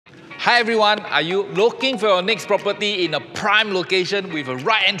Hi everyone, are you looking for your next property in a prime location with a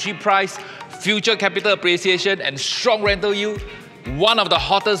right entry price, future capital appreciation and strong rental yield? One of the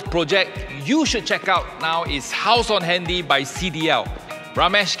hottest projects you should check out now is Haus On Handy by CDL.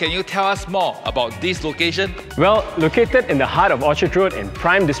 Ramesh, can you tell us more about this location? Well, located in the heart of Orchard Road in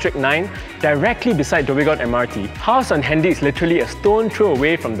Prime District 9, directly beside Dhoby Ghaut MRT, Haus On Handy is literally a stone throw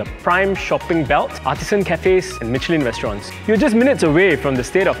away from the prime shopping belt, artisan cafes and Michelin restaurants. You're just minutes away from the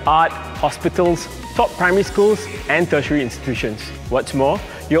state-of-art hospitals, top primary schools and tertiary institutions. What's more,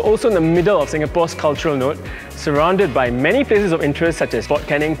 you're also in the middle of Singapore's cultural node, surrounded by many places of interest such as Fort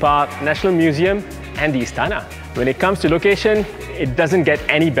Canning Park, National Museum and the Istana. When it comes to location, it doesn't get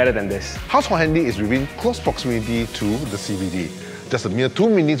any better than this. Haus On Handy is within close proximity to the CBD. Just a mere 2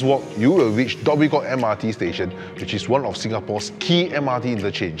 minutes walk, you will reach Dhoby Ghaut MRT station, which is one of Singapore's key MRT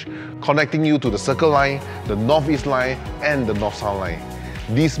interchange, connecting you to the Circle Line, the North East Line and the North South Line.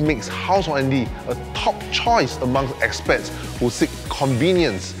 This makes Haus On Handy a top choice amongst expats who seek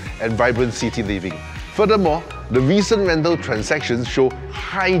convenience and vibrant city living. Furthermore, the recent rental transactions show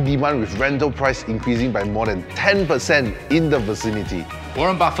high demand with rental price increasing by more than 10% in the vicinity.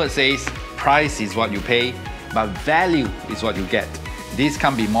 Warren Buffett says, price is what you pay, but value is what you get. This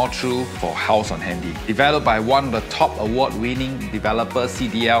can't be more true for Haus On Handy. Developed by one of the top award-winning developers,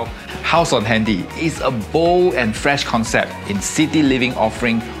 CDL, Haus On Handy is a bold and fresh concept in city living,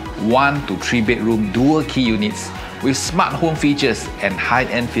 offering 1 to 3 bedroom dual key units with smart home features and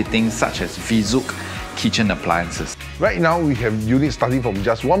high-end fittings such as Vzook kitchen appliances. Right now, we have units starting from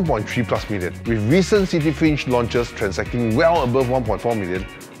just 1.3 plus million. With recent City Fringe launches transacting well above 1.4 million,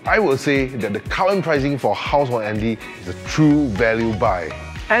 I would say that the current pricing for Haus On Handy is a true value buy.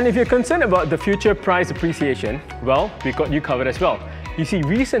 And if you're concerned about the future price appreciation, well, we got you covered as well. You see,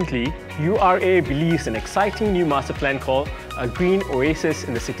 recently, URA released an exciting new master plan called a Green Oasis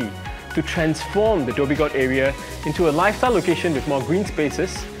in the City to transform the Dhoby Ghaut area into a lifestyle location with more green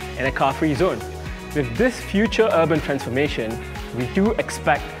spaces and a car-free zone. With this future urban transformation, we do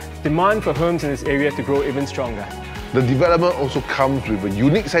expect demand for homes in this area to grow even stronger. The development also comes with a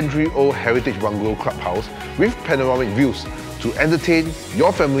unique century-old heritage bungalow clubhouse with panoramic views to entertain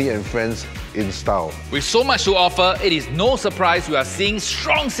your family and friends in style. With so much to offer, it is no surprise we are seeing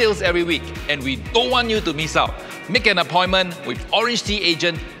strong sales every week and we don't want you to miss out. Make an appointment with OrangeTee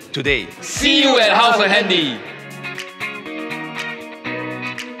agent today. See you at Haus On Handy!